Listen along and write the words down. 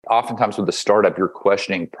Oftentimes with a startup, you're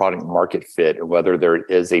questioning product market fit and whether there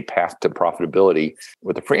is a path to profitability.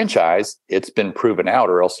 With a franchise, it's been proven out,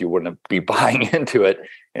 or else you wouldn't be buying into it.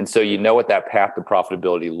 And so you know what that path to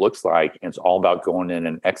profitability looks like. And it's all about going in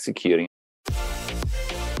and executing.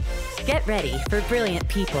 Get ready for brilliant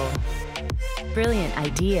people, brilliant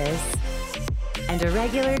ideas, and a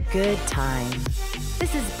regular good time.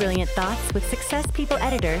 This is Brilliant Thoughts with Success People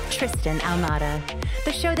editor Tristan Ahumada,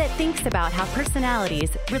 the show that thinks about how personalities,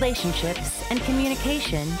 relationships, and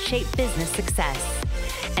communication shape business success.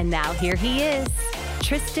 And now here he is,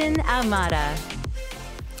 Tristan Ahumada.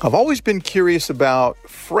 I've always been curious about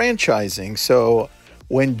franchising, so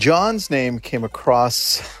when John's name came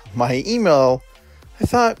across my email, I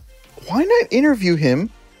thought, why not interview him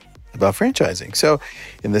about franchising? So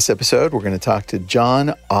in this episode, we're going to talk to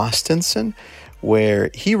John Ostenson, where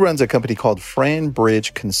he runs a company called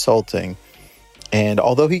FranBridge Consulting. And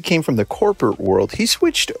although he came from the corporate world, he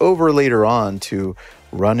switched over later on to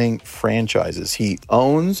running franchises. He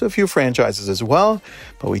owns a few franchises as well,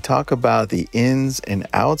 but we talk about the ins and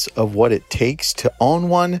outs of what it takes to own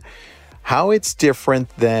one, how it's different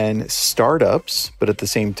than startups, but at the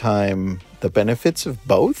same time, the benefits of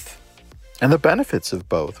both.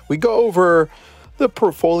 We go over the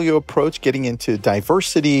portfolio approach, getting into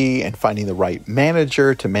diversity and finding the right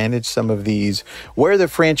manager to manage some of these, where the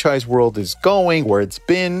franchise world is going, where it's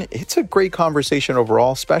been. It's a great conversation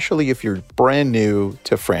overall, especially if you're brand new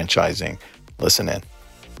to franchising. Listen in.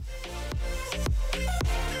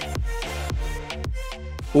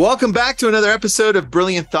 Welcome back to another episode of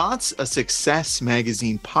Brilliant Thoughts, a Success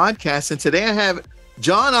Magazine podcast. And today I have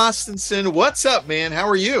John Ostenson. What's up, man? How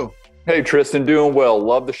are you? Hey, Tristan, doing well.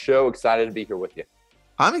 Love the show. Excited to be here with you.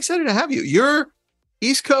 I'm excited to have you. You're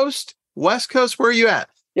East Coast, West Coast. Where are you at?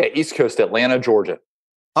 Yeah, East Coast, Atlanta, Georgia.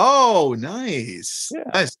 Oh, nice. Yeah.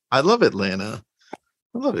 Nice. I love Atlanta.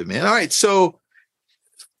 I love it, man. All right. So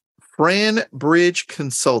FranBridge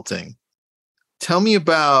Consulting. Tell me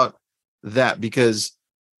about that, because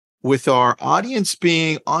with our audience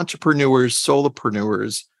being entrepreneurs,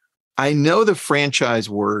 solopreneurs, I know the franchise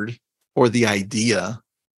word or the idea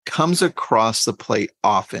comes across the plate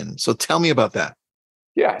often. So tell me about that.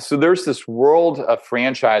 Yeah. So there's this world of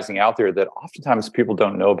franchising out there that oftentimes people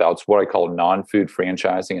don't know about. It's what I call non-food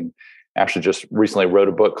franchising. And actually just recently wrote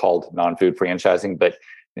a book called Non-Food Franchising. But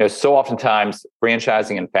so oftentimes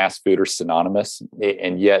franchising and fast food are synonymous.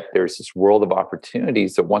 And yet there's this world of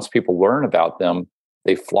opportunities that once people learn about them,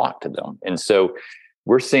 they flock to them. And so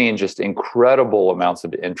we're seeing just incredible amounts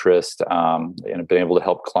of interest and have been able to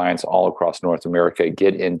help clients all across North America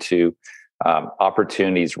get into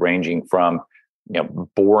opportunities ranging from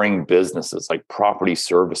boring businesses like property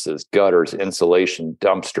services, gutters, insulation,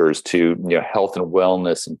 dumpsters, to health and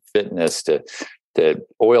wellness and fitness, to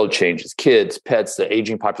oil changes, kids, pets, the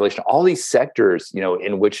aging population, all these sectors,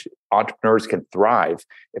 in which entrepreneurs can thrive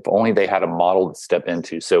if only they had a model to step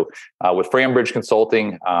into. So with FranBridge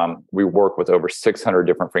Consulting, we work with over 600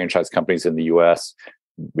 different franchise companies in the US.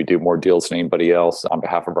 We do more deals than anybody else on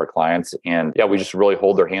behalf of our clients. And we just really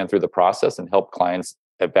hold their hand through the process and help clients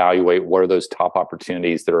evaluate what are those top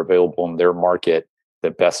opportunities that are available in their market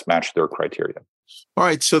that best match their criteria. All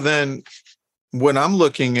right. So then when I'm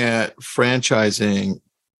looking at franchising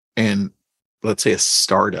and let's say a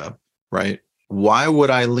startup, right? Why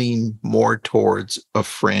would I lean more towards a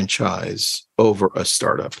franchise over a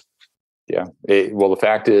startup? Yeah. Well, the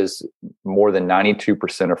fact is more than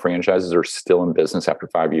 92% of franchises are still in business after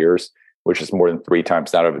 5 years, which is more than 3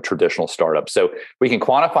 times that of a traditional startup. So we can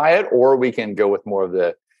quantify it, or we can go with more of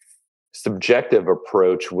the subjective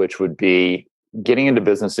approach, which would be getting into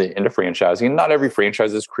business, into franchising. Not every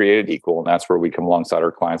franchise is created equal, and that's where we come alongside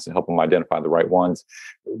our clients and help them identify the right ones.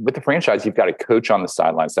 With the franchise, you've got a coach on the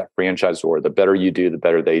sidelines, that franchisor. The better you do, the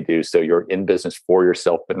better they do. So you're in business for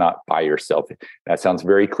yourself, but not by yourself. That sounds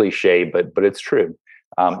very cliche, but it's true.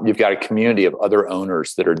 You've got a community of other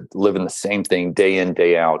owners that are living the same thing day in,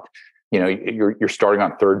 day out. You're starting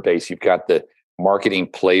on third base. You've got the marketing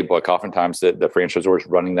playbook. Oftentimes the franchisor is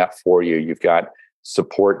running that for you. You've got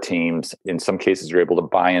support teams. In some cases, you're able to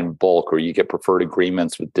buy in bulk, or you get preferred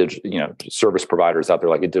agreements with service providers out there,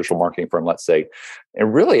 like a digital marketing firm, let's say.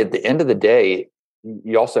 And really, at the end of the day,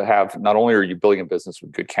 you also have, not only are you building a business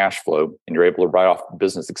with good cash flow and you're able to write off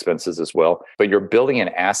business expenses as well, but you're building an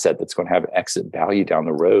asset that's going to have exit value down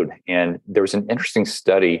the road. And there was an interesting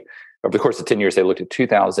study. Over the course of 10 years, they looked at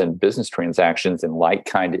 2,000 business transactions in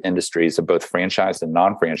like-kind industries of both franchised and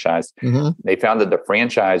non-franchised. Mm-hmm. They found that the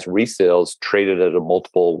franchise resales traded at a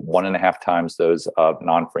multiple 1.5 times those of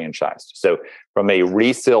non-franchised. So from a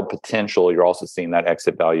resale potential, you're also seeing that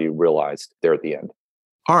exit value realized there at the end.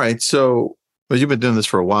 All right. So Well, you've been doing this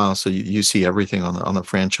for a while, so you see everything on the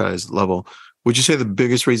franchise level. Would you say the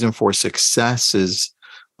biggest reason for success is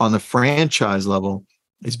on the franchise level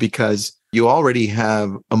is because you already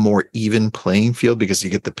have a more even playing field because you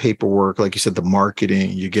get the paperwork, like you said, the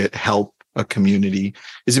marketing, you get help, a community?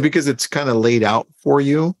 Is it because it's kind of laid out for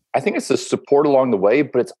you? I think it's the support along the way,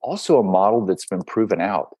 but it's also a model that's been proven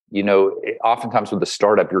out. Oftentimes with a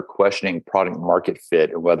startup, you're questioning product market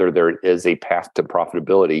fit and whether there is a path to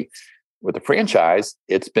profitability. With a franchise,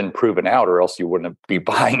 it's been proven out, or else you wouldn't be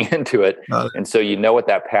buying into it. And so you know what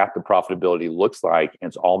that path to profitability looks like. And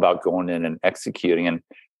it's all about going in and executing. And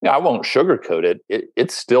I won't sugarcoat it.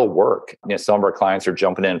 It's still work. Some of our clients are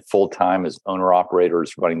jumping in full time as owner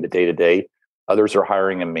operators running the day to day. Others are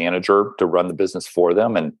hiring a manager to run the business for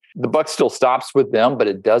them. And the buck still stops with them, but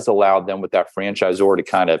it does allow them with that franchisor to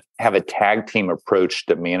kind of have a tag team approach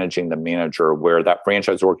to managing the manager, where that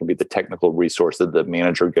franchisor can be the technical resource that the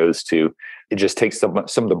manager goes to. It just takes some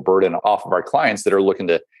of the burden off of our clients that are looking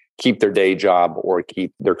to keep their day job or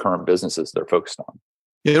keep their current businesses they're focused on.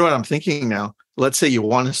 You know what I'm thinking now? Let's say you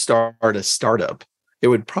want to start a startup. It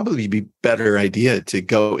would probably be a better idea to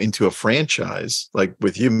go into a franchise like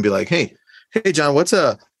with you and be like, hey, John, what's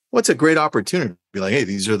a great opportunity? Be like, hey,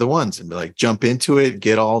 these are the ones, and be like, jump into it,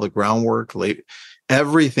 get all the groundwork, lay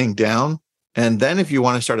everything down. And then if you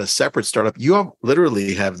want to start a separate startup,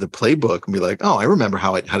 literally have the playbook and be like, oh, I remember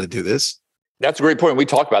how to do this. That's a great point. We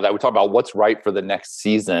talked about that. We talked about what's right for the next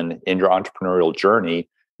season in your entrepreneurial journey.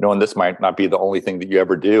 And this might not be the only thing that you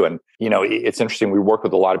ever do. And, it's interesting. We work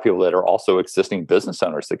with a lot of people that are also existing business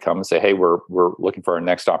owners that come and say, hey, we're looking for our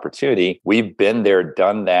next opportunity. We've been there,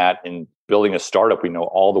 done that. And building a startup, we know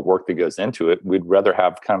all the work that goes into it. We'd rather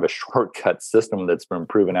have kind of a shortcut system that's been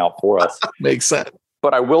proven out for us. Makes sense.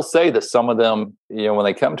 But I will say that some of them, when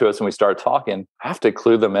they come to us and we start talking, I have to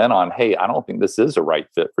clue them in on, hey, I don't think this is a right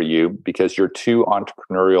fit for you because you're too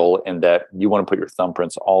entrepreneurial and that you want to put your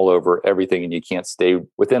thumbprints all over everything and you can't stay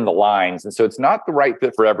within the lines. And so it's not the right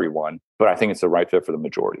fit for everyone, but I think it's the right fit for the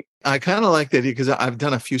majority. I kind of like that because I've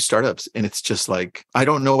done a few startups and it's just like, I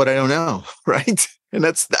don't know what I don't know, right? And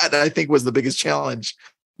that I think was the biggest challenge.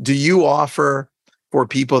 Do you offer for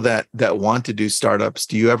people that want to do startups,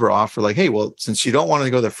 do you ever offer like, hey, well, since you don't want to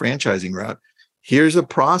go the franchising route, here's a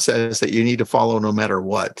process that you need to follow no matter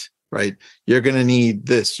what, right? You're going to need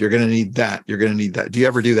this, you're going to need that, you're going to need that. Do you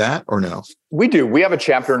ever do that or no? We do. We have a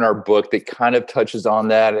chapter in our book that kind of touches on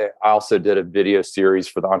that. I also did a video series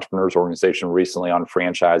for the Entrepreneurs Organization recently on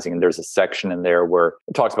franchising. And there's a section in there where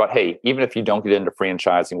it talks about, hey, even if you don't get into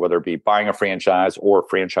franchising, whether it be buying a franchise or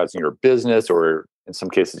franchising your business, or in some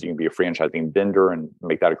cases, you can be a franchising vendor and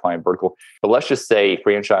make that a client vertical. But let's just say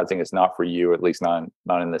franchising is not for you, at least not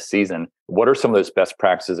in this season. What are some of those best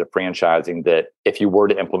practices of franchising that if you were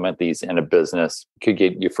to implement these in a business could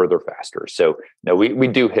get you further faster? So we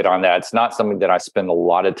do hit on that. It's not something that I spend a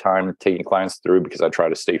lot of time taking clients through because I try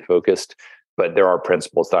to stay focused, but there are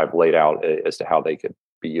principles that I've laid out as to how they could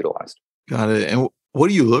be utilized. Got it. And what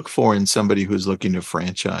do you look for in somebody who's looking to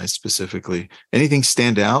franchise specifically? Anything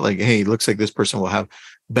stand out? Like, hey, it looks like this person will have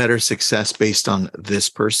better success based on this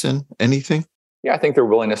person. Anything? Yeah, I think their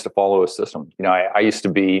willingness to follow a system. I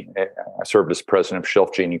served as president of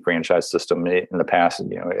Shelf Genie franchise system in the past,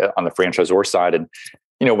 on the franchisor side. And,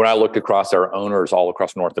 when I looked across our owners all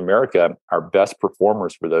across North America, our best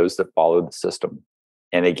performers were those that followed the system.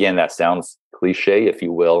 And again, that sounds cliche, if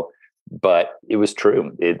you will, but it was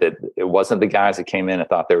true. It wasn't the guys that came in and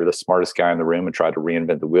thought they were the smartest guy in the room and tried to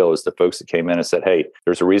reinvent the wheel. It was the folks that came in and said, hey,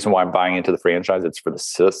 there's a reason why I'm buying into the franchise. It's for the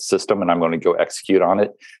system and I'm going to go execute on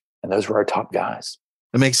it. And those were our top guys.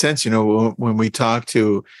 That makes sense. When we talk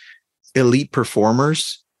to elite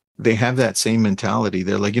performers, they have that same mentality.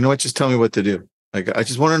 They're like, you know what, just tell me what to do. Like, I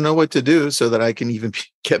just want to know what to do so that I can even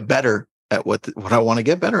get better at what I want to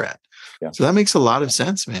get better at. Yeah. So that makes a lot of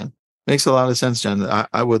sense, man. Makes a lot of sense, John.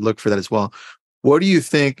 I would look for that as well. What do you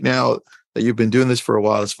think now that you've been doing this for a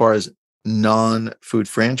while, as far as non-food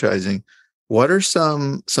franchising, what are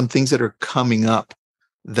some things that are coming up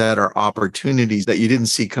that are opportunities that you didn't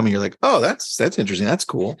see coming? You're like, oh, that's interesting. That's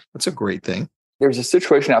cool. That's a great thing. There's a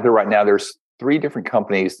situation out there right now. There's 3 different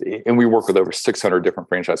companies, and we work with over 600 different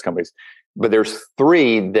franchise companies, but there's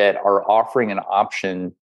 3 that are offering an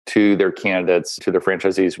option to their candidates, to their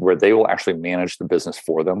franchisees, where they will actually manage the business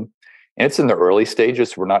for them. And it's in the early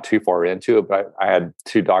stages. So we're not too far into it, but I had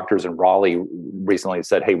 2 doctors in Raleigh recently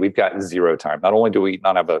said, hey, we've got 0 time. Not only do we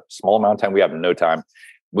not have a small amount of time, we have no time.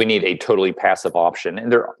 We need a totally passive option.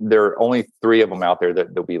 And there are only 3 of them out there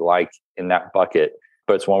that we like in that bucket.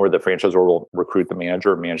 But it's one where the franchisor will recruit the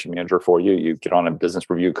manager, manage the manager for you. You get on a business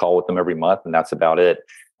review call with them every month, and that's about it.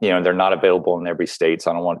 they're not available in every state.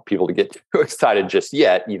 So I don't want people to get too excited just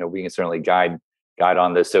yet. We can certainly guide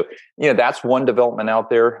on this. So, that's one development out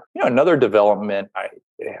there. Another development,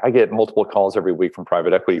 I get multiple calls every week from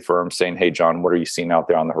private equity firms saying, "Hey, John, what are you seeing out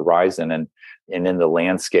there on the horizon and in the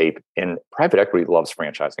landscape?" And private equity loves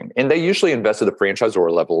franchising. And they usually invest at the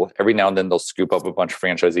franchisor level. Every now and then they'll scoop up a bunch of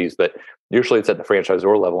franchisees, but usually it's at the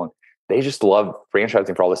franchisor level. And they just love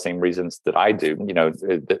franchising for all the same reasons that I do,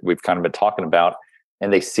 that we've kind of been talking about.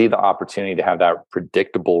 And they see the opportunity to have that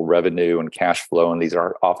predictable revenue and cash flow. And these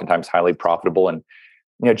are oftentimes highly profitable. And,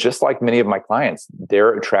 just like many of my clients,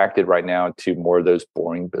 they're attracted right now to more of those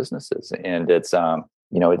boring businesses. And it's,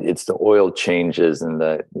 it's the oil changes and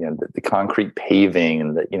the concrete paving.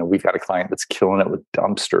 And we've got a client that's killing it with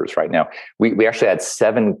dumpsters right now. We actually had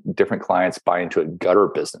 7 different clients buy into a gutter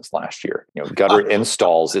business last year. Gutter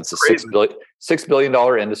installs. It's a $6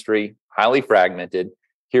 billion industry, highly fragmented.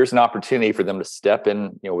 Here's an opportunity for them to step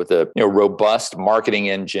in, with a robust marketing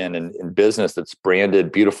engine and business that's branded,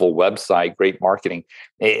 beautiful website, great marketing,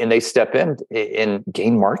 and they step in and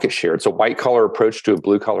gain market share. It's a white collar approach to a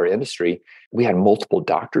blue collar industry. We had multiple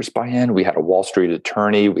doctors buy in. We had a Wall Street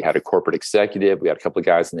attorney. We had a corporate executive. We had a couple of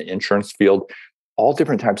guys in the insurance field, all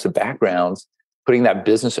different types of backgrounds, putting that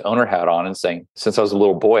business owner hat on and saying, since I was a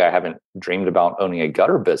little boy, I haven't dreamed about owning a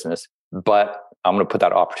gutter business, but I'm going to put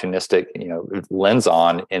that opportunistic, lens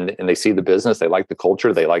on, and they see the business. They like the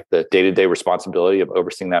culture. They like the day-to-day responsibility of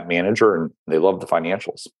overseeing that manager, and they love the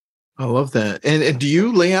financials. I love that. And do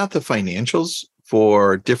you lay out the financials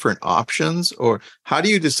for different options, or how do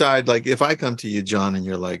you decide? Like, if I come to you, John, and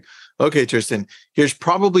you're like, "Okay, Tristan, here's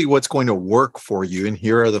probably what's going to work for you, and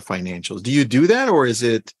here are the financials." Do you do that, or is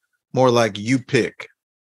it more like you pick?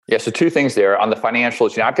 Yeah, so 2 things there. On the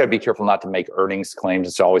financials, I've got to be careful not to make earnings claims.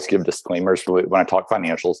 And so I always give disclaimers when I talk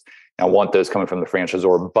financials. And I want those coming from the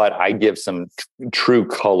franchisor, but I give some true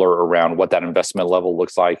color around what that investment level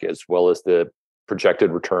looks like, as well as the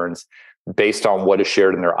projected returns based on what is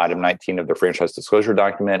shared in their item 19 of their franchise disclosure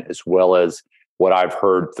document, as well as what I've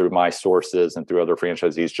heard through my sources and through other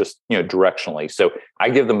franchisees, just directionally. So I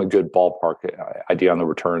give them a good ballpark idea on the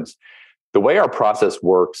returns. The way our process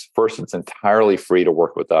works, first, it's entirely free to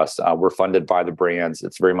work with us. We're funded by the brands.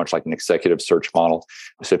 It's very much like an executive search model.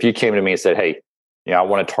 So if you came to me and said, "Hey, I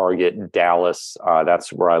want to target Dallas.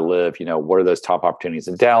 That's where I live. What are those top opportunities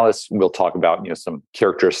in Dallas?" We'll talk about, some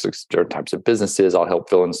characteristics, different types of businesses. I'll help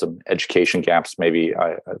fill in some education gaps maybe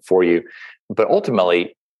for you. But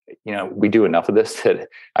ultimately, we do enough of this that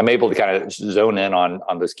I'm able to kind of zone in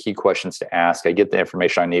on those key questions to ask. I get the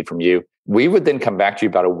information I need from you. We would then come back to you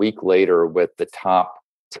about a week later with the top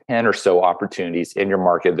 10 or so opportunities in your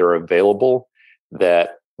market that are available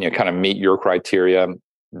that, kind of meet your criteria,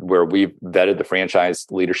 where we've vetted the franchise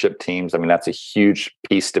leadership teams. I mean, that's a huge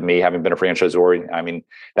piece to me, having been a franchisor. I mean,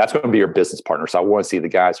 that's going to be your business partner. So I want to see the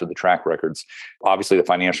guys with the track records. Obviously, the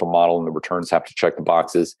financial model and the returns have to check the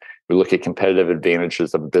boxes. We look at competitive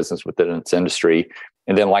advantages of a business within its industry.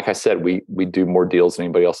 And then, like I said, we do more deals than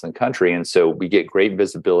anybody else in the country. And so we get great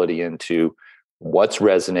visibility into what's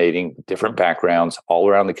resonating, different backgrounds all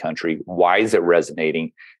around the country. Why is it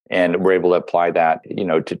resonating? And we're able to apply that,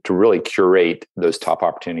 to really curate those top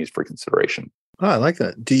opportunities for consideration. Oh, I like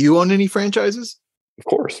that. Do you own any franchises? Of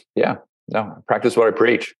course. Yeah. No, I practice what I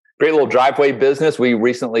preach. Great little driveway business. We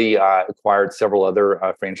recently acquired several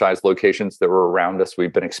other franchise locations that were around us.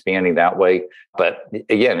 We've been expanding that way. But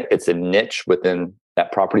again, it's a niche within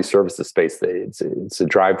that property services space. It's a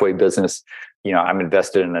driveway business. I'm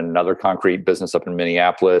invested in another concrete business up in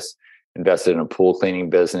Minneapolis, invested in a pool cleaning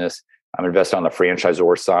business. I'm invested on the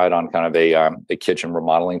franchisor side on kind of a kitchen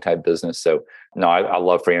remodeling type business. So no, I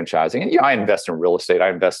love franchising. And I invest in real estate. I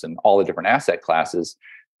invest in all the different asset classes,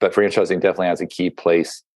 but franchising definitely has a key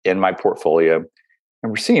place in my portfolio.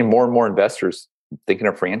 And we're seeing more and more investors thinking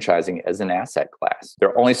of franchising as an asset class. There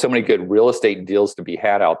are only so many good real estate deals to be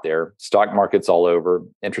had out there. Stock market's all over.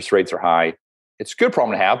 Interest rates are high. It's a good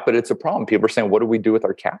problem to have, but it's a problem. People are saying, what do we do with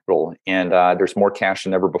our capital? And there's more cash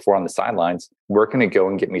than ever before on the sidelines. Where can it go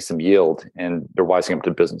and get me some yield? And they're wising up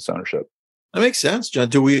to business ownership. That makes sense, John.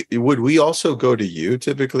 Would we also go to you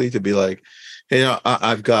typically to be like, hey,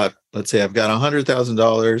 let's say I've got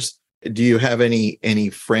 $100,000. Do you have any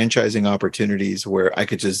franchising opportunities where I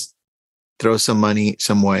could just throw some money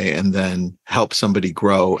some way and then help somebody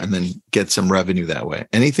grow and then get some revenue that way?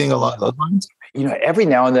 Anything along those lines? Every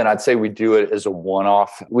now and then I'd say we do it as a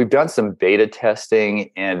one-off. We've done some beta testing,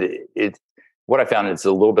 and what I found is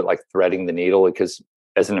a little bit like threading the needle, because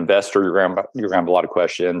as an investor, you're going to have a lot of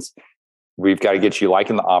questions. We've got to get you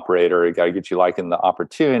liking the operator. We've got to get you liking the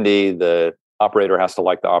opportunity. The operator has to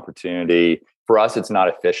like the opportunity. For us, it's not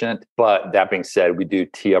efficient. But that being said, we do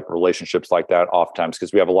tee up relationships like that oftentimes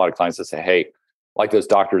because we have a lot of clients that say, hey, like those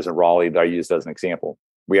doctors in Raleigh that I used as an example,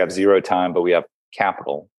 we have zero time, but we have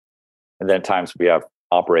capital. And then at times we have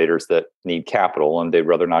operators that need capital and they'd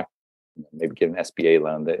rather not maybe get an SBA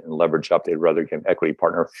loan and leverage up. They'd rather get an equity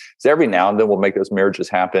partner. So every now and then we'll make those marriages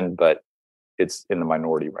happen, but it's in the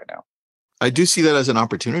minority right now. I do see that as an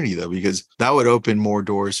opportunity, though, because that would open more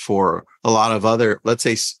doors for a lot of other, let's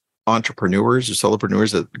say, entrepreneurs or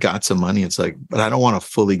solopreneurs that got some money. It's like, but I don't want to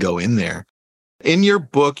fully go in there. In your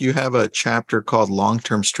book, you have a chapter called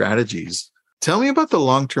Long-Term Strategies. Tell me about the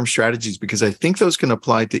long-term strategies, because I think those can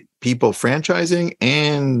apply to people franchising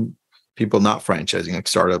and people not franchising, like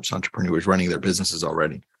startups, entrepreneurs running their businesses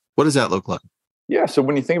already. What does that look like? Yeah. So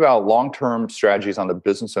when you think about long-term strategies on the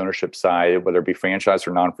business ownership side, whether it be franchise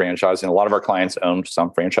or non-franchise, and a lot of our clients own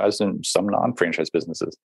some franchise and some non-franchise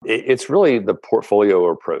businesses, it's really the portfolio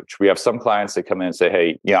approach. We have some clients that come in and say,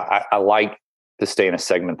 hey, I like to stay in a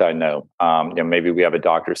segment that I know. Maybe we have a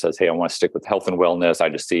doctor who says, hey, I want to stick with health and wellness. I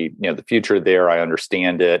just see, the future there. I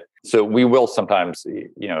understand it. So we will sometimes,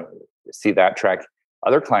 see that track.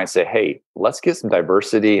 Other clients say, hey, let's get some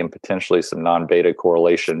diversity and potentially some non-beta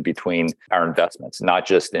correlation between our investments, not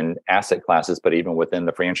just in asset classes, but even within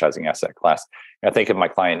the franchising asset class. And I think of my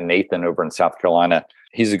client, Nathan, over in South Carolina.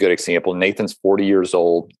 He's a good example. Nathan's 40 years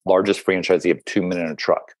old, largest franchisee of 2 Men and a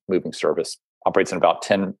Truck moving service, operates in about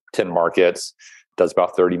 10 markets, does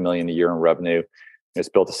about $30 million a year in revenue. It's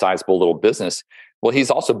built a sizable little business. Well, he's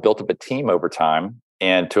also built up a team over time.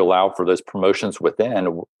 And to allow for those promotions within,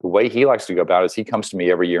 the way he likes to go about it is he comes to me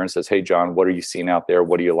every year and says, hey, John, what are you seeing out there?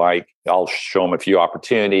 What do you like? I'll show him a few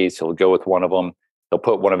opportunities. He'll go with one of them. He'll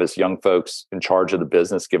put one of his young folks in charge of the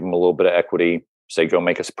business, give him a little bit of equity, say, go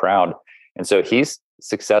make us proud. And so he's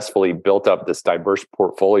successfully built up this diverse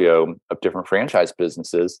portfolio of different franchise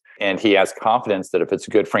businesses. And he has confidence that if it's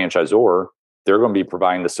a good franchisor, they're going to be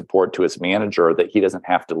providing the support to his manager that he doesn't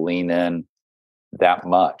have to lean in that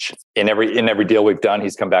much. In every deal we've done,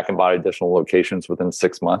 he's come back and bought additional locations within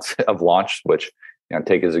 6 months of launch, which I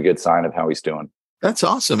take as a good sign of how he's doing. That's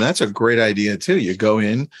awesome. That's a great idea too. You go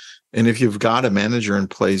in, and if you've got a manager in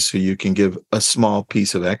place who you can give a small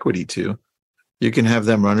piece of equity to, you can have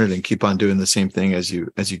them run it and keep on doing the same thing as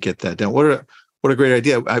you get that done. What a great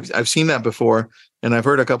idea. I've seen that before, and I've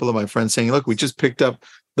heard a couple of my friends saying, "Look, we just picked up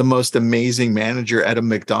the most amazing manager at a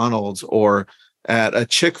McDonald's or at a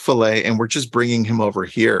Chick-fil-A, and we're just bringing him over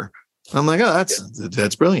here." I'm like, oh,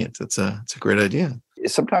 that's brilliant. It's a great idea.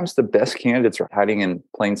 Sometimes the best candidates are hiding in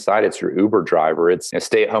plain sight. It's your Uber driver. It's a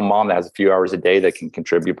stay-at-home mom that has a few hours a day that can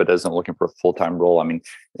contribute, but isn't looking for a full-time role. I mean,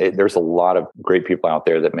 there's a lot of great people out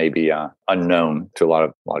there that may be unknown to a lot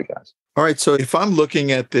of guys. All right. So if I'm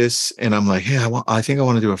looking at this and I'm like, hey, I think I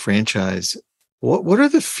want to do a franchise. What are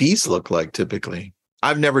the fees look like typically?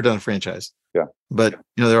 I've never done a franchise. Yeah. But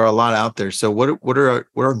there are a lot out there. So what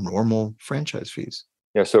are normal franchise fees?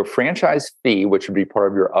 Yeah. So franchise fee, which would be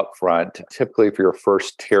part of your upfront, typically for your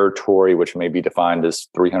first territory, which may be defined as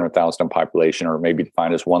 300,000 in population, or maybe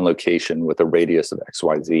defined as one location with a radius of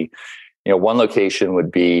XYZ. One location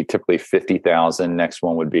would be typically 50,000. Next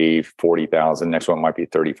one would be 40,000. Next one might be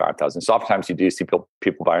 35,000. So oftentimes you do see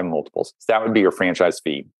people buying multiples. So that would be your franchise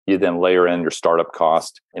fee. You then layer in your startup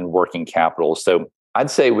cost and working capital. So I'd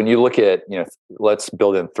say when you look at, let's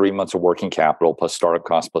build in 3 months of working capital plus startup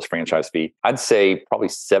costs plus franchise fee. I'd say probably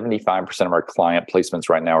 75% of our client placements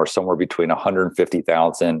right now are somewhere between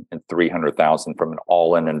 150,000 and 300,000 from an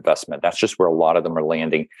all-in investment. That's just where a lot of them are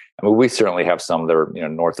landing. I mean, we certainly have some that are,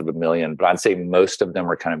 north of $1 million, but I'd say most of them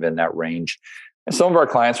are kind of in that range. And some of our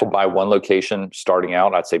clients will buy one location starting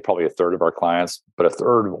out. I'd say probably a third of our clients, but a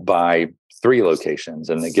third will buy 3 locations,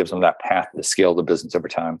 and it gives them that path to scale the business over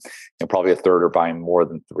time. And probably a third are buying more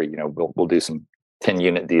than 3. We'll do some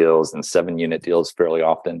 10-unit deals and 7-unit deals fairly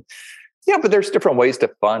often. Yeah, but there's different ways to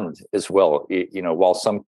fund as well. While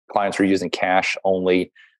some clients are using cash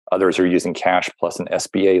only, others are using cash plus an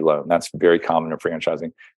SBA loan. That's very common in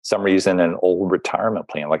franchising. Some are using an old retirement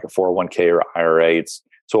plan, like a 401k or IRA. It's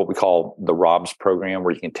what we call the ROBS program,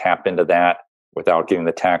 where you can tap into that without getting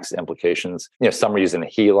the tax implications. Some are using a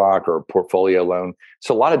HELOC or a portfolio loan.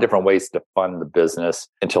 So a lot of different ways to fund the business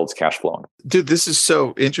until it's cash flowing. Dude, this is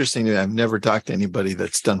so interesting. I've never talked to anybody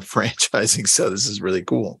that's done franchising. So this is really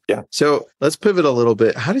cool. Yeah. So let's pivot a little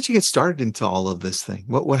bit. How did you get started into all of this thing?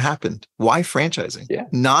 What happened? Why franchising? Yeah.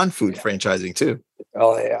 Non-food franchising too.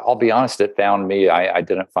 Well, I'll be honest, it found me. I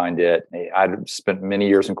didn't find it. I'd spent many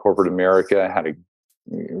years in corporate America, had a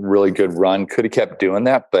really good run. Could have kept doing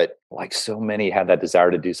that, but like so many had that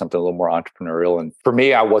desire to do something a little more entrepreneurial. And for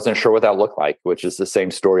me, I wasn't sure what that looked like, which is the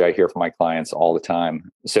same story I hear from my clients all the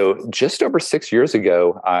time. So just over 6 years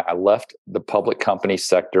ago, I left the public company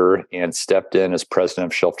sector and stepped in as president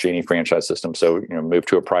of Shelf Genie Franchise System. So, moved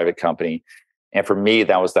to a private company. And for me,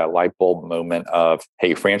 that was that light bulb moment of,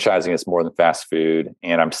 hey, franchising is more than fast food.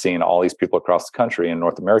 And I'm seeing all these people across the country in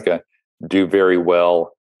North America do very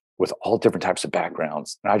well with all different types of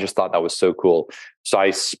backgrounds. And I just thought that was so cool. So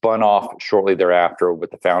I spun off shortly thereafter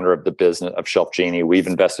with the founder of the business of Shelf Genie. We've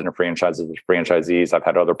invested in franchises as franchisees. I've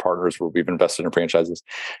had other partners where we've invested in franchises.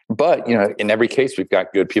 But, in every case, we've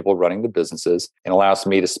got good people running the businesses, and allows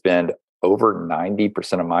me to spend over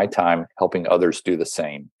 90% of my time helping others do the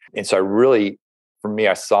same. And so for me,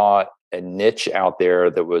 I saw a niche out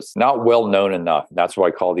there that was not well known enough. That's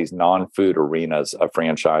what I call these non-food arenas of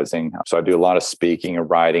franchising. So I do a lot of speaking and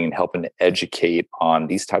writing and helping to educate on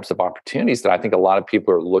these types of opportunities that I think a lot of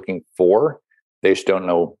people are looking for. They just don't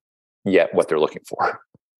know yet what they're looking for.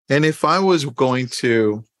 And if I was going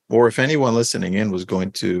to, or if anyone listening in was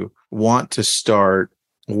going to want to start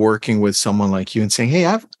working with someone like you and saying, hey,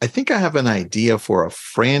 I think I have an idea for a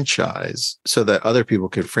franchise so that other people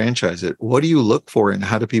could franchise it. What do you look for, and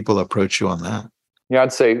how do people approach you on that? Yeah,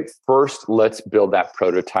 I'd say first, let's build that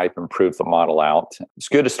prototype and prove the model out. It's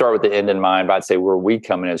good to start with the end in mind, but I'd say where we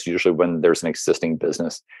come in is usually when there's an existing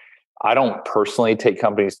business. I don't personally take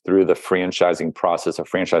companies through the franchising process of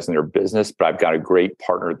franchising their business, but I've got a great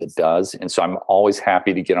partner that does. And so I'm always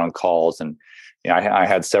happy to get on calls. And I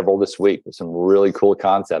had several this week with some really cool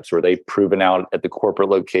concepts where they've proven out at the corporate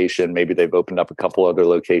location. Maybe they've opened up a couple other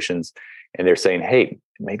locations, and they're saying, hey,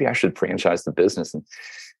 maybe I should franchise the business. And,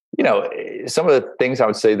 some of the things I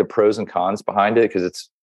would say, the pros and cons behind it, because it's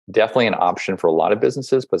definitely an option for a lot of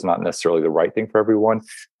businesses, but it's not necessarily the right thing for everyone.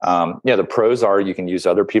 The pros are you can use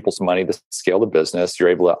other people's money to scale the business. You're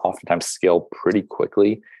able to oftentimes scale pretty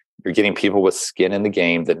quickly. You're getting people with skin in the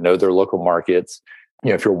game that know their local markets.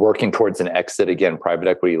 If you're working towards an exit, again, private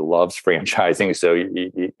equity loves franchising. So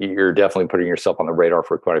you're definitely putting yourself on the radar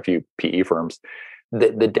for quite a few PE firms.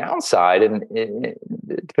 The downside, and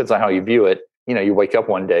it depends on how you view it, you wake up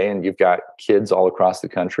one day and you've got kids all across the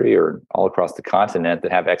country or all across the continent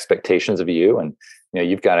that have expectations of you. And,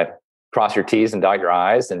 you've got to cross your T's and dot your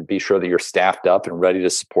I's and be sure that you're staffed up and ready to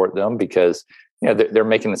support them, because they're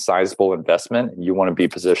making a sizable investment. You want to be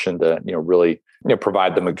positioned to, really,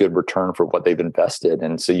 provide them a good return for what they've invested.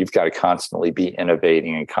 And so you've got to constantly be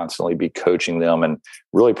innovating and constantly be coaching them and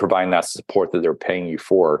really providing that support that they're paying you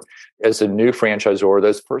for. As a new franchisor,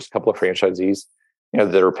 those first couple of franchisees,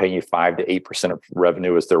 that are paying you 5 to 8% of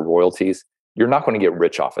revenue as their royalties, you're not going to get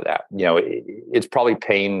rich off of that. It's probably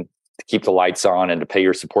paying to keep the lights on and to pay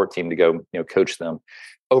your support team to go, coach them.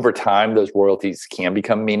 Over time, those royalties can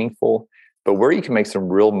become meaningful. But where you can make some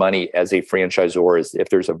real money as a franchisor is if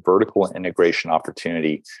there's a vertical integration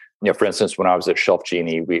opportunity. For instance, when I was at Shelf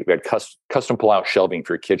Genie, we had custom pull-out shelving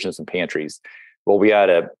for kitchens and pantries. Well, we had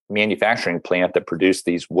a manufacturing plant that produced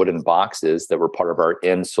these wooden boxes that were part of our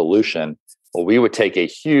end solution. Well, we would take a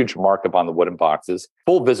huge markup on the wooden boxes,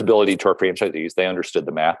 full visibility to our franchisees. They understood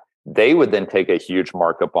the math. They would then take a huge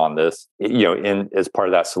markup on this, as part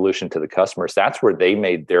of that solution to the customers. That's where they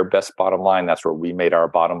made their best bottom line. That's where we made our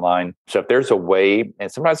bottom line. So if there's a way,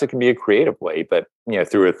 and sometimes it can be a creative way, but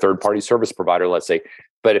through a third-party service provider, let's say,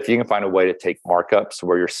 but if you can find a way to take markups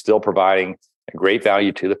where you're still providing a great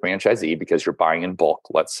value to the franchisee because you're buying in bulk,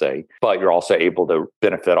 let's say, but you're also able to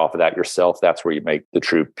benefit off of that yourself, that's where you make the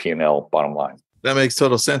true P&L bottom line. That makes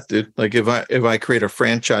total sense, dude. Like if I create a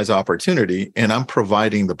franchise opportunity and I'm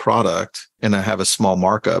providing the product and I have a small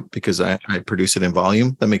markup because I produce it in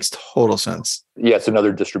volume, that makes total sense. Yeah, it's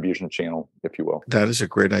another distribution channel, if you will. That is a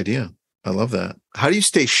great idea. I love that. How do you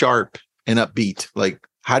stay sharp and upbeat? Like,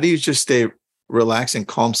 how do you just stay relaxed and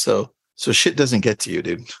calm so shit doesn't get to you,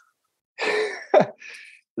 dude?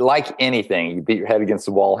 Like anything, you beat your head against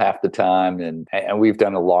the wall half the time, and we've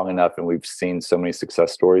done it long enough, and we've seen so many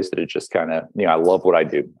success stories that it just kind of, I love what I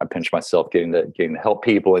do. I pinch myself getting to help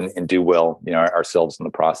people and do well, ourselves in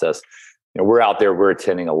the process. We're out there, we're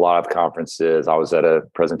attending a lot of conferences. I was at a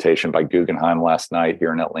presentation by Guggenheim last night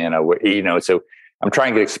here in Atlanta, so I'm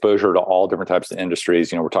trying to get exposure to all different types of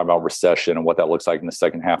industries. We're talking about recession and what that looks like in the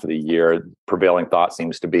second half of the year. Prevailing thought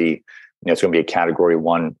seems to be, it's going to be a category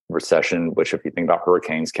 1 recession, which if you think about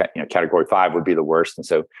hurricanes, category 5 would be the worst. And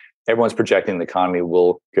so everyone's projecting the economy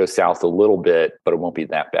will go south a little bit, but it won't be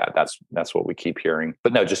that bad. That's what we keep hearing.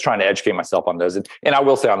 But no, just trying to educate myself on those. And I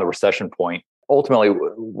will say on the recession point, ultimately,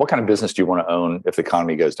 what kind of business do you want to own if the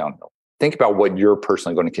economy goes downhill? think about what you're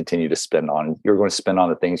personally going to continue to spend on. You're going to spend on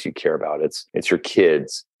the things you care about. It's your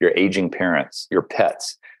kids, your aging parents, your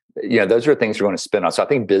pets. Those are things you're going to spend on. So I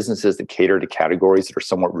think businesses that cater to categories that are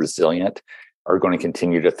somewhat resilient are going to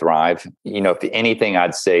continue to thrive. If anything,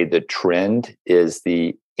 I'd say the trend is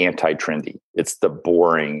the anti-trendy. It's the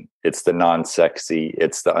boring, it's the non-sexy,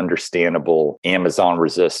 it's the understandable, Amazon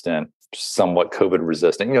resistant, somewhat COVID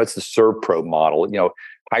resistant. It's the ServPro model.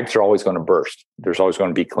 Pipes are always going to burst. There's always going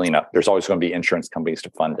to be cleanup. There's always going to be insurance companies to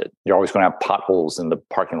fund it. You're always going to have potholes in the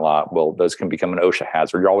parking lot. Well, those can become an OSHA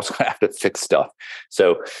hazard. You're always going to have to fix stuff.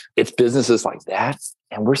 So it's businesses like that.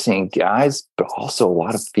 And we're seeing guys, but also a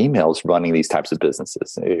lot of females running these types of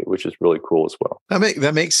businesses, which is really cool as well.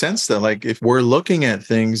 That makes sense though. Like if we're looking at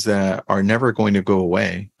things that are never going to go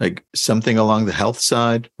away, like something along the health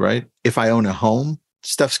side, right? If I own a home,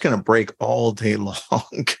 stuff's going to break all day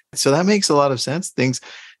long. So that makes a lot of sense. Things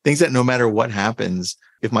that no matter what happens,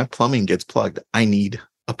 if my plumbing gets plugged, I need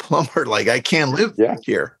a plumber. Like I can't live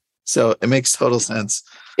here. So it makes total sense.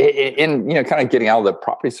 And kind of getting out of the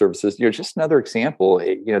property services, just another example,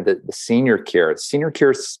 the senior care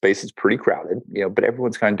space is pretty crowded, but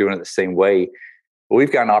everyone's kind of doing it the same way. But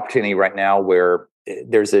we've got an opportunity right now where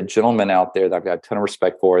there's a gentleman out there that I've got a ton of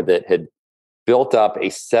respect for that had built up a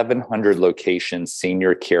 700 location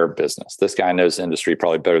senior care business. This guy knows the industry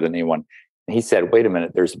probably better than anyone. And he said, wait a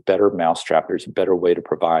minute, there's a better mousetrap. There's a better way to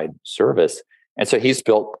provide service. And so he's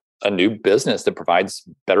built a new business that provides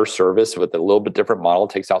better service with a little bit different model,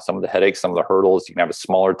 takes out some of the headaches, some of the hurdles. You can have a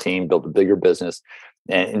smaller team, build a bigger business,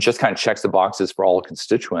 and just kind of checks the boxes for all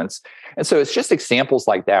constituents. And so it's just examples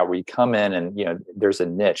like that where you come in and, there's a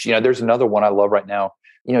niche. There's another one I love right now.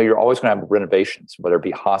 You're always going to have renovations, whether it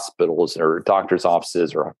be hospitals or doctors'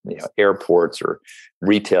 offices or airports or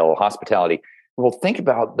retail, hospitality. Well, think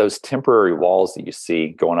about those temporary walls that you see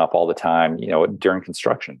going up all the time, during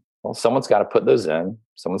construction. Well, someone's got to put those in.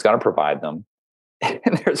 Someone's got to provide them.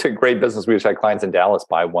 And there's a great business. We just had clients in Dallas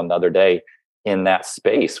buy one the other day in that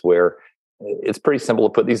space where it's pretty simple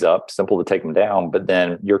to put these up, simple to take them down, but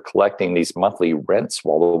then you're collecting these monthly rents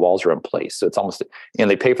while the walls are in place. So it's almost,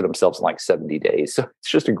 they pay for themselves in like 70 days. So it's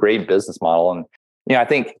just a great business model. And, I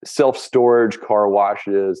think self-storage, car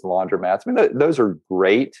washes, laundromats, those are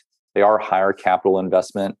great. They are higher capital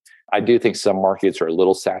investment. I do think some markets are a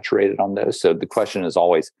little saturated on those. So the question is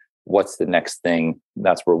always, what's the next thing?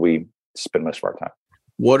 That's where we spend most of our time.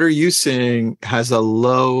 What are you seeing has a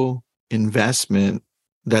low investment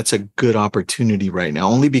that's a good opportunity right now?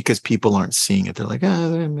 Only because people aren't seeing it. They're like,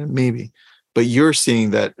 maybe. But you're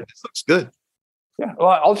seeing that it looks good. Yeah. Well,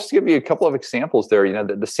 I'll just give you a couple of examples there.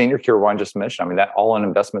 The senior care one I just mentioned, that all-in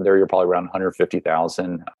investment there, you're probably around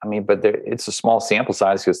 $150,000. But it's a small sample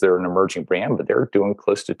size because they're an emerging brand, but they're doing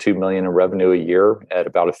close to $2 million in revenue a year at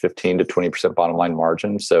about a 15 to 20% bottom line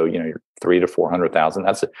margin. So, you're $300,000 to $400,000.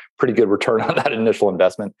 That's a pretty good return on that initial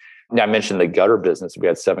investment. Now, I mentioned the gutter business. We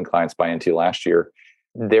had 7 clients buy into last year.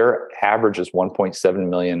 Their average is 1.7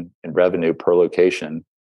 million in revenue per location.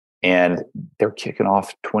 And they're kicking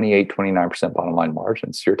off 28, 29% bottom line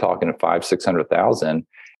margins. So you're talking to 500,000-600,000.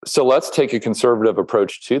 So let's take a conservative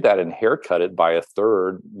approach to that and haircut it by a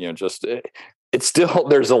third. It's still,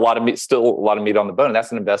 there's a lot of meat, on the bone. And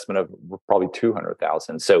that's an investment of probably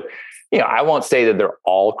 200,000. So, I won't say that they're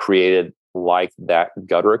all created like that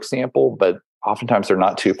gutter example, but oftentimes they're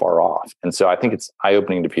not too far off. And so I think it's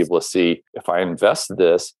eye-opening to people to see, if I invest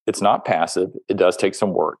this, it's not passive. It does take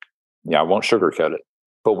some work. I won't sugarcoat it.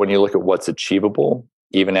 But when you look at what's achievable,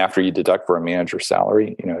 even after you deduct for a manager's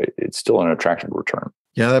salary, it's still an attractive return.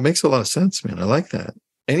 Yeah, that makes a lot of sense, man. I like that.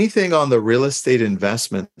 Anything on the real estate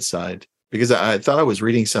investment side? Because I thought I was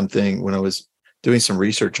reading something when I was doing some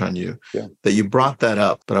research on you that you brought that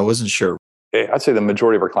up, but I wasn't sure. I'd say the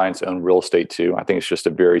majority of our clients own real estate too. I think it's just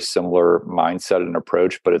a very similar mindset and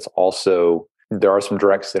approach, but it's also, there are some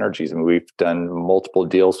direct synergies. We've done multiple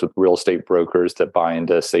deals with real estate brokers that buy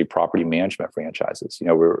into, say, property management franchises.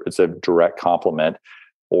 It's a direct complement.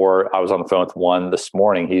 Or I was on the phone with one this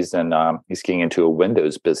morning. He's getting into a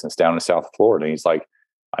windows business down in South Florida. And he's like,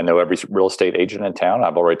 I know every real estate agent in town.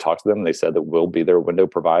 I've already talked to them. They said that we'll be their window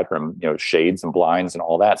provider and, shades and blinds and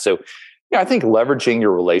all that. So, I think leveraging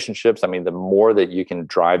your relationships, the more that you can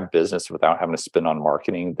drive business without having to spend on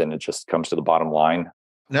marketing, then it just comes to the bottom line.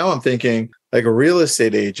 Now I'm thinking like real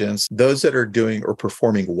estate agents, those that are doing or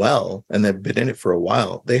performing well and they've been in it for a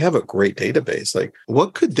while, they have a great database. Like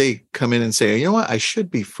what could they come in and say, you know what, I should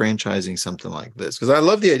be franchising something like this? Because I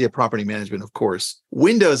love the idea of property management, of course.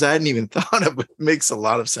 Windows, I hadn't even thought of, but it makes a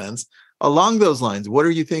lot of sense. Along those lines, what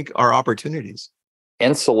do you think are opportunities?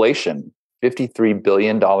 Insulation. $53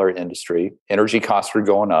 billion industry. Energy costs are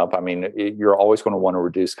going up. I mean, you're always going to want to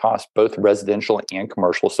reduce costs, both residential and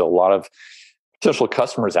commercial. So a lot of potential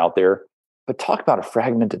customers out there. But talk about a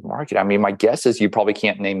fragmented market. I mean, my guess is you probably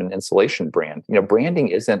can't name an insulation brand. Branding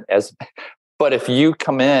isn't as... But if you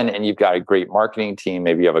come in and you've got a great marketing team,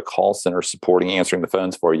 maybe you have a call center supporting, answering the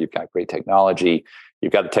phones for you, you've got great technology,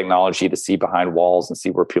 you've got the technology to see behind walls and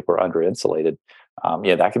see where people are under insulated.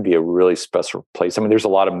 That could be a really special place. I mean, there's a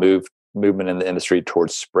lot of movement in the industry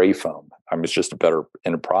towards spray foam. It's just a better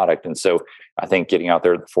end product. And so I think getting out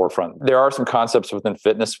there at the forefront, there are some concepts within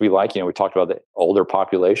fitness we like. We talked about the older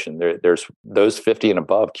population. There's those 50 and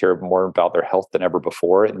above care more about their health than ever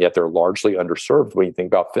before. And yet they're largely underserved when you think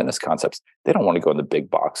about fitness concepts. They don't want to go in the big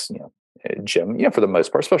box, gym, for the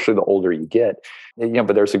most part, especially the older you get,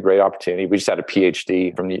 but there's a great opportunity. We just had a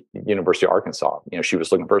PhD from the University of Arkansas. She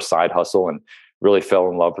was looking for a side hustle and really fell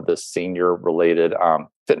in love with this senior related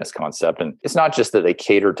fitness concept. And it's not just that they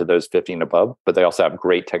cater to those 50 and above, but they also have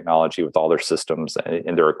great technology with all their systems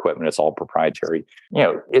and their equipment. It's all proprietary.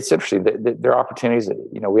 It's interesting. There are opportunities.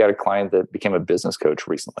 We had a client that became a business coach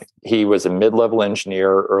recently. He was a mid-level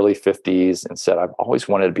engineer, early 50s, and said, I've always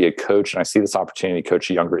wanted to be a coach. And I see this opportunity to coach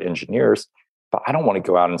younger engineers, but I don't want to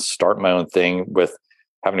go out and start my own thing with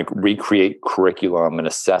having to recreate curriculum and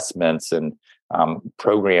assessments and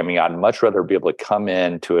programming. I'd much rather be able to come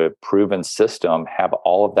in to a proven system, have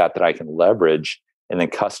all of that I can leverage, and then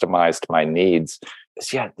customize to my needs.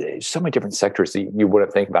 There's so many different sectors that you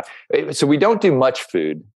wouldn't think about. So we don't do much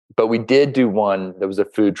food, but we did do one. There was a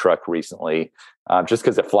food truck recently, just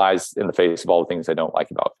because it flies in the face of all the things I don't like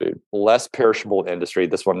about food. Less perishable industry.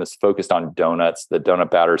 This one is focused on donuts. The donut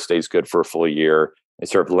batter stays good for a full year. They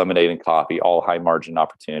serve lemonade and coffee, all high margin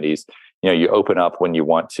opportunities. You open up when you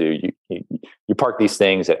want to. You park these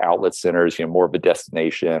things at outlet centers, more of a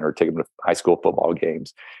destination, or take them to high school football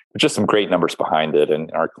games. But just some great numbers behind it,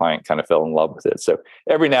 and our client kind of fell in love with it. So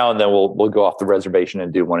every now and then we'll go off the reservation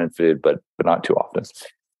and do one in food, but not too often.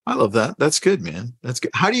 I love that. That's good, man. That's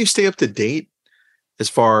good. How do you stay up to date as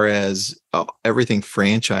far as everything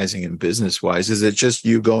franchising and business wise? Is it just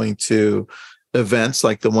you going to events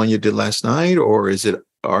like the one you did last night, or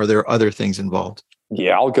are there other things involved?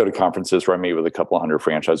 Yeah, I'll go to conferences where I meet with a couple of hundred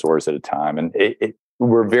franchisors at a time. And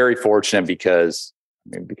we're very fortunate because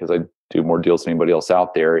I do more deals than anybody else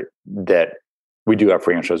out there, that we do have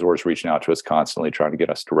franchisors reaching out to us constantly, trying to get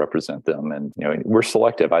us to represent them. And, we're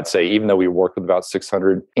selective. I'd say even though we work with about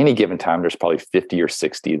 600, any given time, there's probably 50 or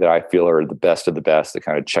 60 that I feel are the best of the best that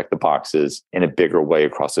kind of check the boxes in a bigger way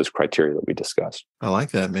across those criteria that we discussed. I like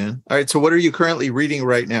that, man. All right. So what are you currently reading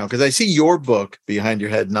right now? Because I see your book behind your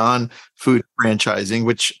head, Non-Food Franchising,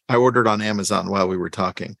 which I ordered on Amazon while we were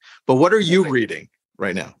talking. But what are you reading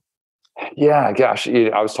right now? Yeah, gosh,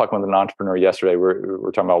 I was talking with an entrepreneur yesterday.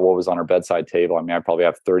 We're talking about what was on our bedside table. I probably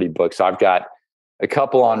have 30 books. I've got a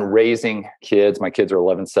couple on raising kids. My kids are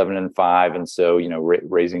 11, 7, and 5. And so,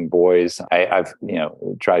 raising boys. I've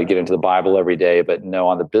tried to get into the Bible every day, but no,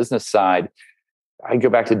 on the business side, I go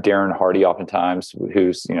back to Darren Hardy oftentimes,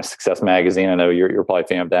 who's, Success Magazine. I know you're probably a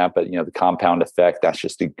fan of that, but, the Compound Effect, that's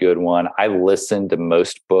just a good one. I listen to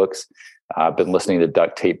most books. I've been listening to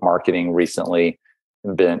Duct Tape Marketing recently.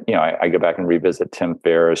 I go back and revisit Tim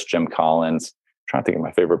Ferriss, Jim Collins. I'm trying to think of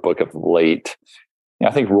my favorite book of late. I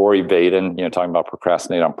think Rory Vaden, talking about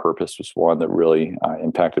procrastinate on purpose, was one that really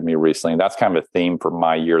impacted me recently. And that's kind of a theme for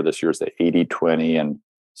my year this year, is the 80-20 and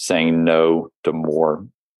saying no to more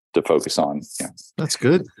to focus on. Yeah. That's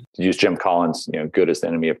good. To use Jim Collins, good is the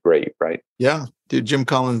enemy of great, right? Yeah. Dude, Jim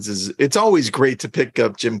Collins it's always great to pick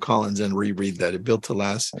up Jim Collins and reread that. It Built to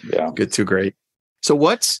Last. Yeah. Good to great. So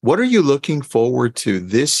what are you looking forward to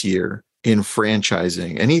this year in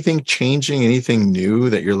franchising? Anything changing, anything new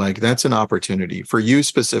that you're like, that's an opportunity for you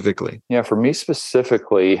specifically? Yeah, for me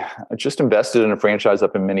specifically, I just invested in a franchise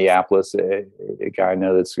up in Minneapolis, a guy I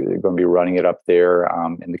know that's going to be running it up there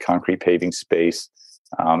in the concrete paving space.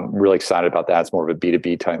 Really excited about that. It's more of a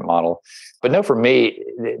B2B type model. But no, for me,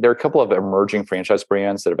 there are a couple of emerging franchise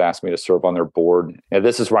brands that have asked me to serve on their board. And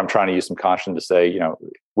this is where I'm trying to use some caution to say,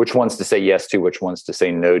 which ones to say yes to, which ones to say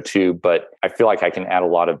no to. But I feel like I can add a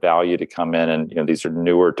lot of value to come in. And, these are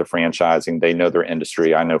newer to franchising. They know their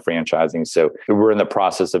industry. I know franchising. So we're in the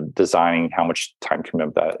process of designing how much time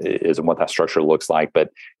commitment that is and what that structure looks like. But,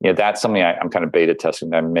 that's something I'm kind of beta testing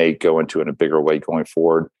that I may go into in a bigger way going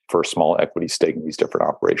forward for a small equity stake in these different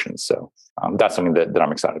operations. So that's something that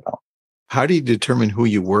I'm excited about. How do you determine who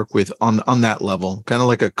you work with on that level, kind of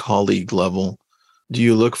like a colleague level? Do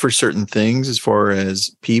you look for certain things as far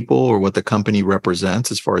as people or what the company represents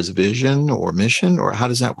as far as vision or mission, or how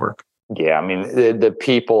does that work? Yeah, I mean, the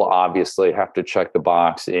people obviously have to check the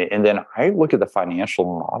box. And then I look at the financial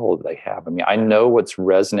model that they have. I mean, I know what's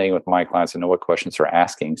resonating with my clients. I know what questions they're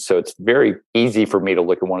asking. So it's very easy for me to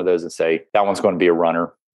look at one of those and say, that one's going to be a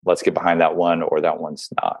runner. Let's get behind that one, or that one's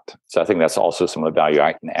not. So I think that's also some of the value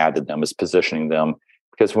I can add to them, is positioning them.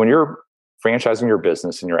 Because when you're franchising your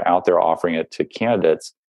business and you're out there offering it to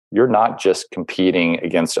candidates, you're not just competing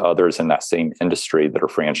against others in that same industry that are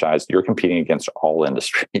franchised. You're competing against all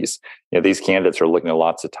industries. These candidates are looking at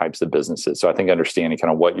lots of types of businesses. So I think understanding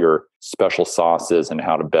kind of what your special sauce is and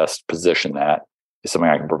how to best position that is something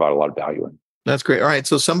I can provide a lot of value in. That's great. All right.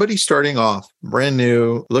 So somebody starting off brand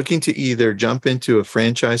new, looking to either jump into a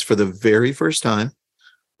franchise for the very first time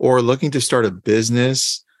or looking to start a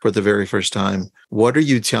business for the very first time, what are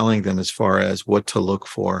you telling them as far as what to look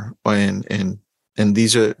for? And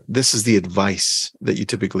this is the advice that you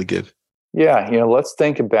typically give. Yeah, let's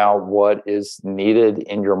think about what is needed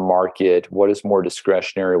in your market, what is more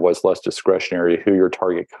discretionary, what's less discretionary, who your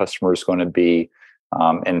target customer is going to be,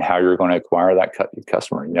 and how you're going to acquire that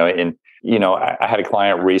customer. I had a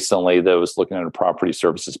client recently that was looking at a property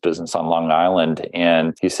services business on Long Island,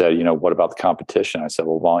 and he said, what about the competition? I said,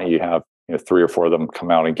 well, why don't you have 3 or 4 of them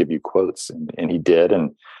come out and give you quotes? And he did,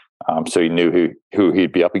 and so he knew who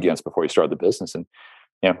he'd be up against before he started the business. And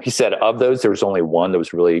he said of those, there was only one that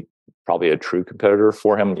was really probably a true competitor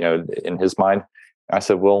for him, in his mind. I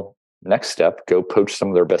said, well, next step, go poach some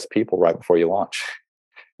of their best people right before you launch.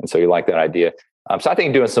 And so he liked that idea. So I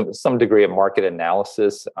think doing some degree of market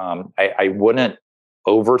analysis, I wouldn't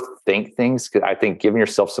overthink things, because I think giving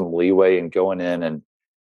yourself some leeway and going in and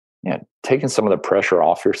taking some of the pressure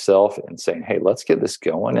off yourself and saying, hey, let's get this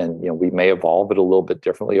going. And, we may evolve it a little bit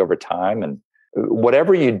differently over time. And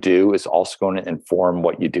whatever you do is also going to inform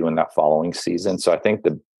what you do in that following season. So I think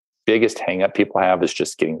the biggest hang up people have is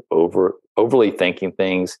just getting overly thinking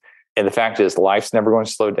things. And the fact is, life's never going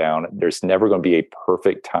to slow down. There's never going to be a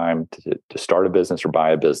perfect time to start a business or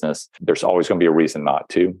buy a business. There's always going to be a reason not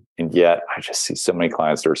to. And yet I just see so many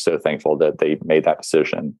clients that are so thankful that they made that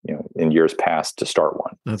decision, in years past to start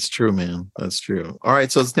one. That's true, man. That's true. All right.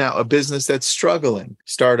 So it's now a business that's struggling,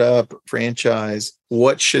 startup, franchise.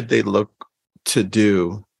 What should they look to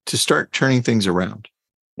do to start turning things around?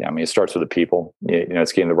 Yeah, I mean, it starts with the people.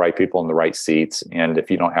 It's getting the right people in the right seats. And if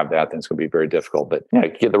you don't have that, then it's going to be very difficult. But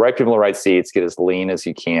get the right people in the right seats, get as lean as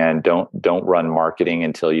you can. Don't run marketing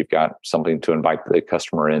until you've got something to invite the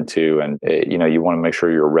customer into. And, you want to make sure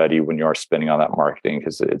you're ready when you are spending on that marketing,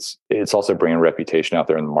 because it's also bringing reputation out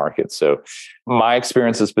there in the market. So my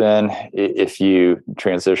experience has been, if you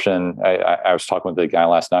transition, I was talking with the guy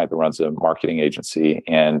last night that runs a marketing agency,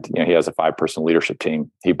 and he has a 5-person leadership team.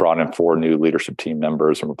 He brought in 4 new leadership team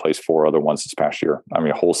members and replaced 4 other ones this past year. I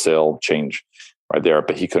mean, wholesale change right there,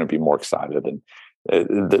 but he couldn't be more excited. And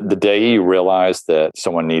the day you realize that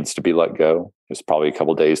someone needs to be let go is probably a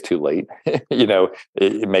couple of days too late.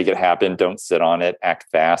 Make it happen. Don't sit on it. Act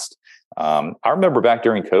fast. I remember back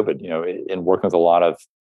during COVID, in working with a lot of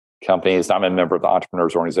companies. I'm a member of the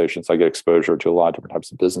Entrepreneurs Organization, so I get exposure to a lot of different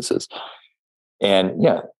types of businesses. And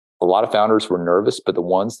a lot of founders were nervous, but the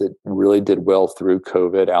ones that really did well through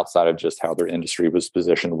COVID, outside of just how their industry was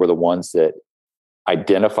positioned, were the ones that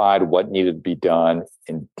identified what needed to be done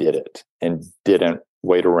and did it, and didn't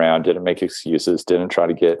wait around, didn't make excuses, didn't try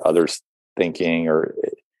to get others thinking, or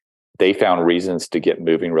they found reasons to get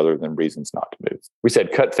moving rather than reasons not to move. We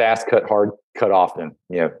said, cut fast, cut hard, cut often,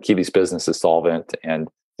 keep these businesses solvent. And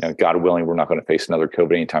God willing, we're not going to face another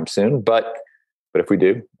COVID anytime soon. But if we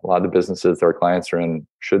do, a lot of the businesses that our clients are in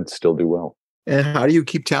should still do well. And how do you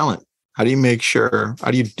keep talent? How do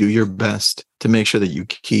you do your best to make sure that you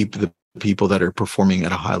keep the people that are performing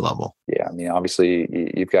at a high level? Yeah, I mean,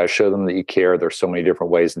 obviously, you've got to show them that you care. There's so many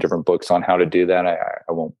different ways and different books on how to do that.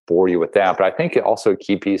 I won't bore you with that. But I think also a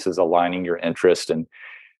key piece is aligning your interest. And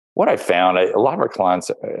what I found, a lot of our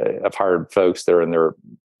clients have hired folks that are in their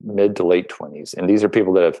mid to late 20s. And these are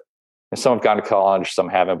people that some have gone to college, some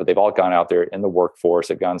haven't, but they've all gone out there in the workforce.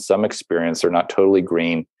 They've gotten some experience. They're not totally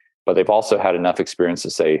green, but they've also had enough experience to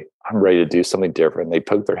say, I'm ready to do something different. They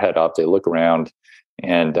poke their head up, they look around,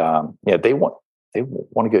 and they want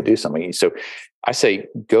to go do something. So I say,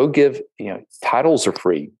 go give, titles are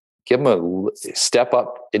free. Give them a step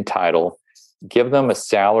up in title, give them a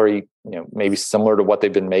salary, maybe similar to what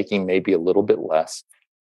they've been making, maybe a little bit less,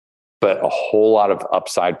 but a whole lot of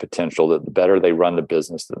upside potential. That the better they run the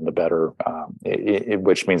business, then the better,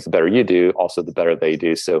 which means the better you do, also the better they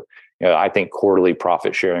do. So, I think quarterly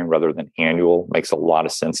profit sharing rather than annual makes a lot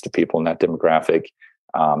of sense to people in that demographic,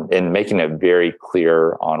 and making it very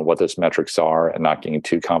clear on what those metrics are and not getting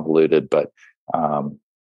too convoluted. But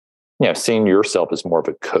seeing yourself as more of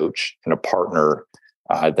a coach and a partner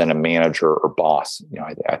than a manager or boss.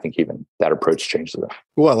 I think even that approach changes it.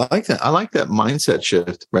 Well, I like that. I like that mindset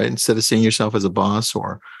shift, right? Instead of seeing yourself as a boss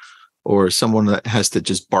or someone that has to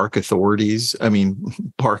just bark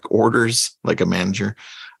orders like a manager,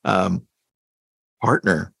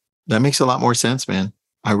 partner. That makes a lot more sense, man.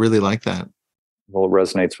 I really like that. Well, it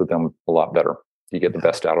resonates with them a lot better. You get the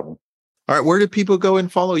best out of them. All right. Where do people go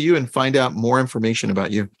and follow you and find out more information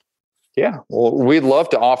about you? Yeah. Well, we'd love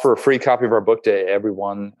to offer a free copy of our book to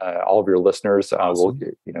everyone, all of your listeners. Awesome.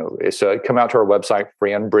 So come out to our website,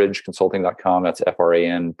 franbridgeconsulting.com. That's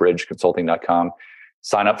FRAN bridgeconsulting.com.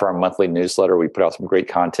 Sign up for our monthly newsletter. We put out some great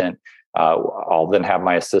content. I'll then have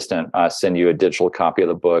my assistant send you a digital copy of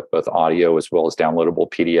the book, both audio as well as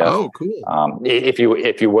downloadable PDF. Oh, cool. If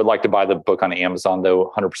you would like to buy the book on Amazon,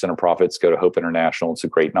 though, 100% of profits go to Hope International. It's a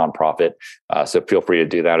great nonprofit. So feel free to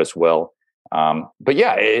do that as well. But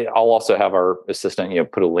yeah, I'll also have our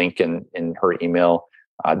assistant, put a link in her email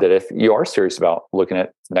that if you are serious about looking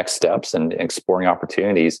at next steps and exploring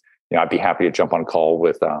opportunities, I'd be happy to jump on a call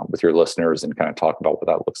with your listeners and kind of talk about what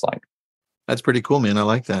that looks like. That's pretty cool, man. I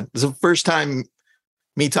like that. It's the first time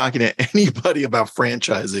me talking to anybody about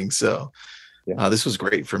franchising. So this was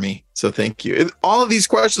great for me. So thank you. All of these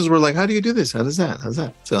questions were like, how do you do this? How's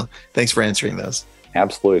that? So thanks for answering those.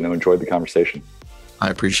 Absolutely. I enjoyed the conversation. I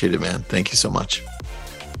appreciate it, man. Thank you so much.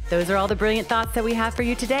 Those are all the brilliant thoughts that we have for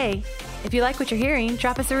you today. If you like what you're hearing,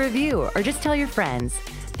 drop us a review or just tell your friends.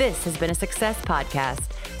 This has been a Success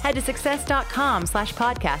Podcast. Head to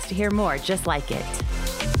success.com/podcast to hear more just like it.